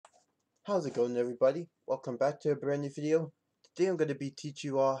How's it going, everybody? Welcome back to a brand new video. Today I'm going to be teaching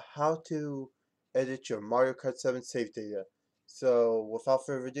you all how to edit your Mario Kart 7 save data. So without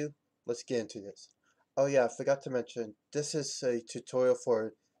further ado, let's get into this. Oh yeah, I forgot to mention, this is a tutorial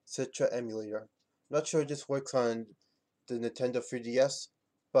for Citra emulator. I'm not sure this works on the Nintendo 3DS,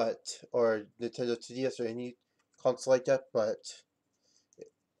 or Nintendo 2DS or any console like that, but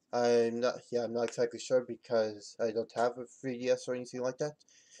I'm not exactly sure because I don't have a 3DS or anything like that.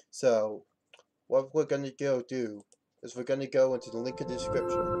 So what we're gonna go do is we're gonna go into the link in the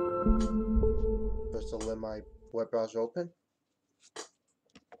description. First I'll let my web browser open.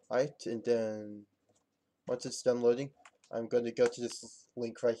 Alright, and then once it's done loading, I'm gonna go to this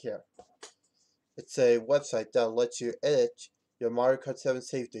link right here. It's a website that lets you edit your Mario Kart 7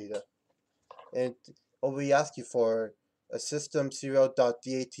 save data. And what we ask you for a system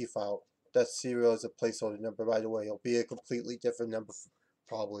serial.dat file. That serial is a placeholder number, by the way. It'll be a completely different number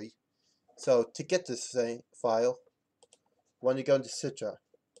probably. So to get this same file, want to go into Citra.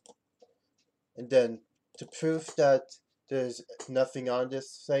 And then to prove that there's nothing on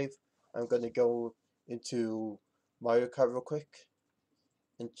this save, I'm going to go into Mario Kart real quick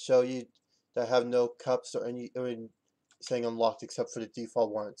and show you that I have no cups or anything unlocked except for the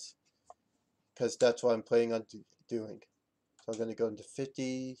default ones, because that's what I'm planning on doing. So I'm going to go into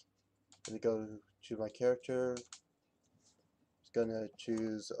 50, I'm going to go to my character, just going to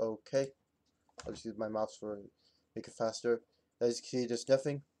choose OK. I'll just use my mouse for make it faster. As you can see, there's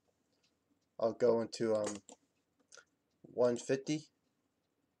nothing. I'll go into 150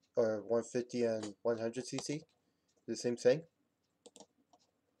 or 150 and 100cc, the same thing.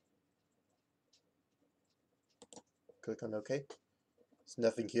 Click on OK. There's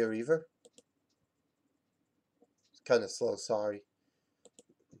nothing here either. It's kind of slow, sorry.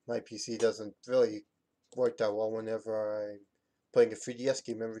 My PC doesn't really work that well whenever I'm playing a 3DS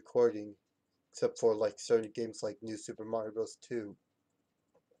game and recording, except for like certain games like New Super Mario Bros. 2.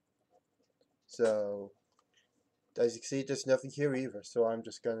 So, as you can see, there's nothing here either, so I'm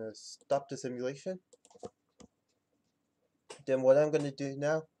just gonna stop the simulation. Then what I'm gonna do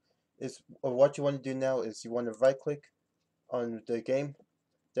now is, or what you want to do now is you want to right click on the game.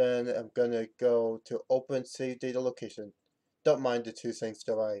 Then I'm gonna go to open save data location. Don't mind the two things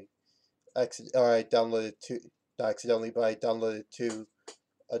that I downloaded two, not accidentally, but I downloaded two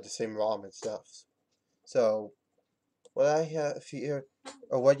of the same ROM and stuff. So what I have here,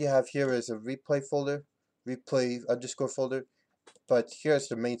 or what you have here, is a replay folder, replay underscore folder. But here's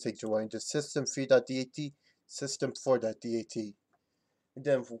the main thing you want: the system3.dat, system4.dat. And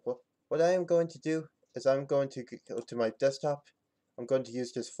then what I am going to do is I'm going to go to my desktop. I'm going to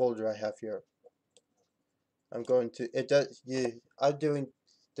use this folder I have here. I'm doing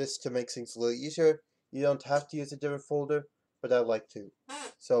this to make things a little easier. You don't have to use a different folder, but I like to.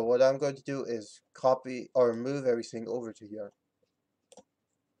 So what I'm going to do is copy or move everything over to here.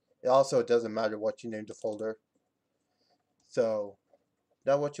 It also doesn't matter what you name the folder. So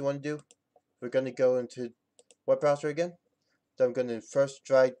now what you want to do, we're going to go into web browser again. So I'm going to first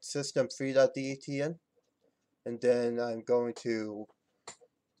drag system3.dat in, and then I'm going to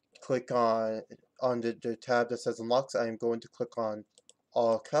click on the tab that says unlocks. I'm going to click on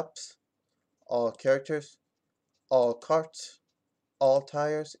all cups, all characters, all carts, all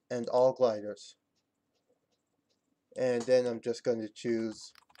tires, and all gliders. And then I'm just going to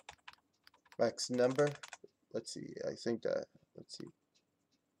choose max number. Let's see, let's see.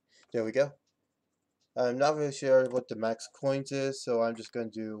 There we go. I'm not really sure what the max coins is, so I'm just going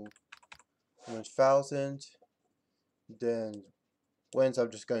to do 1,000. Then wins,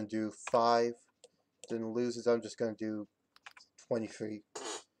 I'm just going to do 5. Then loses, I'm just going to do 23.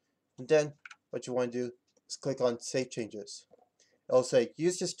 And then what you want to do is click on Save Changes. It'll say,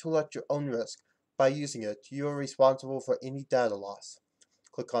 use this tool at your own risk. By using it, you are responsible for any data loss.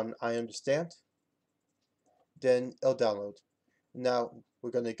 Click on I understand. Then it'll download. Now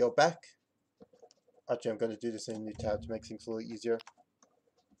we're going to go back. Actually, I'm going to do this in a new tab to make things a little easier.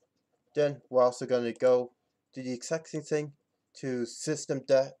 Then we're also going to go do the exact same thing to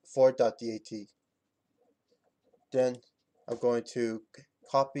system4.dat. Then I'm going to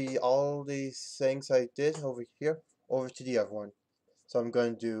copy all these things I did over here over to the other one. So I'm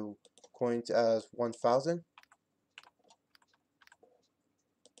going to do coins as 1,000.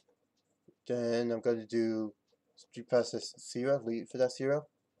 Then I'm going to do street pass as 0, leave for that 0.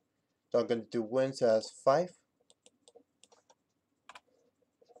 So I'm going to do wins as 5.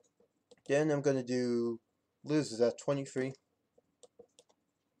 Then I'm going to do loses at 23.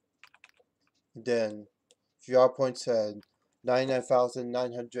 Then VR points at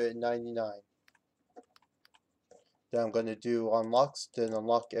 99,999. Then I'm gonna do unlocks, then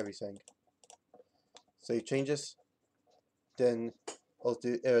unlock everything. Save changes, then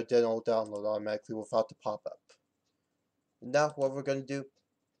then it'll download automatically without the pop-up. Now what we're gonna do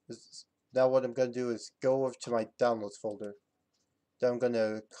is what I'm gonna do is go over to my downloads folder. Then I'm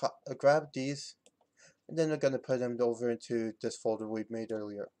gonna grab these, and then I'm gonna put them over into this folder we made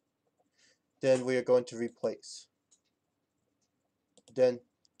earlier. Then we are going to replace. Then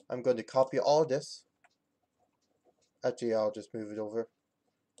I'm going to copy all this. Actually, I'll just move it over.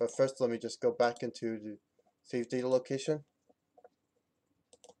 But first, let me just go back into the save data location.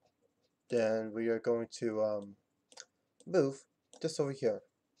 Then we are going to move this over here.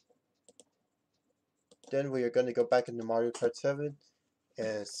 Then we are going to go back into Mario Kart 7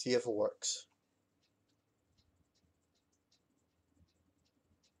 and see if it works.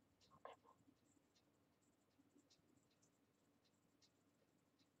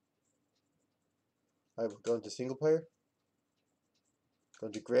 I will go into single player, go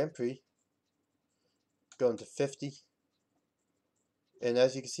into Grand Prix, go into 50, and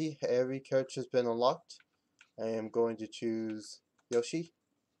as you can see, every character has been unlocked. I am going to choose Yoshi,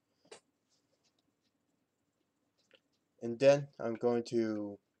 and then I'm going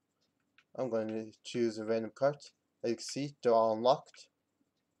to choose a random cart. As you can see, they're all unlocked.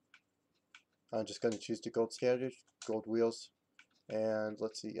 I'm just going to choose the gold standard, gold wheels, and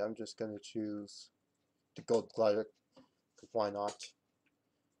let's see, I'm just going to choose the gold glider, because why not?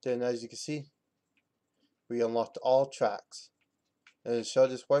 Then as you can see, we unlocked all tracks. And to show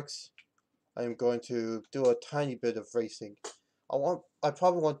this works, I'm going to do a tiny bit of racing. I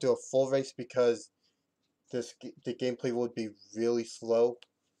probably won't do a full race because the gameplay would be really slow.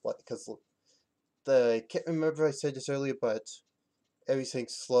 Because I can't remember if I said this earlier, but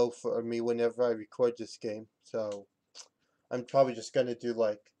everything's slow for me whenever I record this game. So I'm probably just gonna do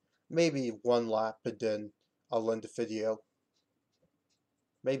like maybe one lap and then I'll end the video.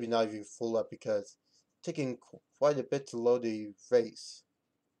 Maybe not even full lap because it's taking quite a bit to load the race.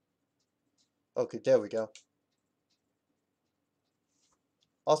 Okay, there we go.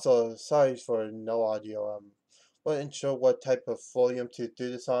 Also, sorry for no audio. Wasn't sure what type of volume to do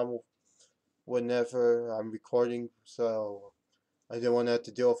this on whenever I'm recording, so I didn't want to have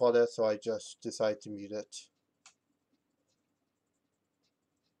to deal with all that, so I just decided to mute it.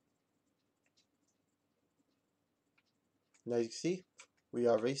 Now you see, we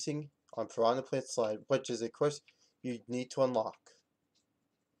are racing on Piranha Plant Slide, which is of course you need to unlock.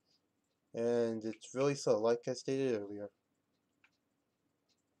 And it's really slow, like I stated earlier.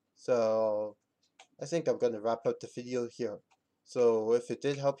 So I think I'm going to wrap up the video here. So if it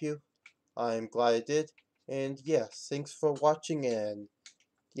did help you, I'm glad it did. And yeah, thanks for watching and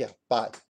yeah, bye.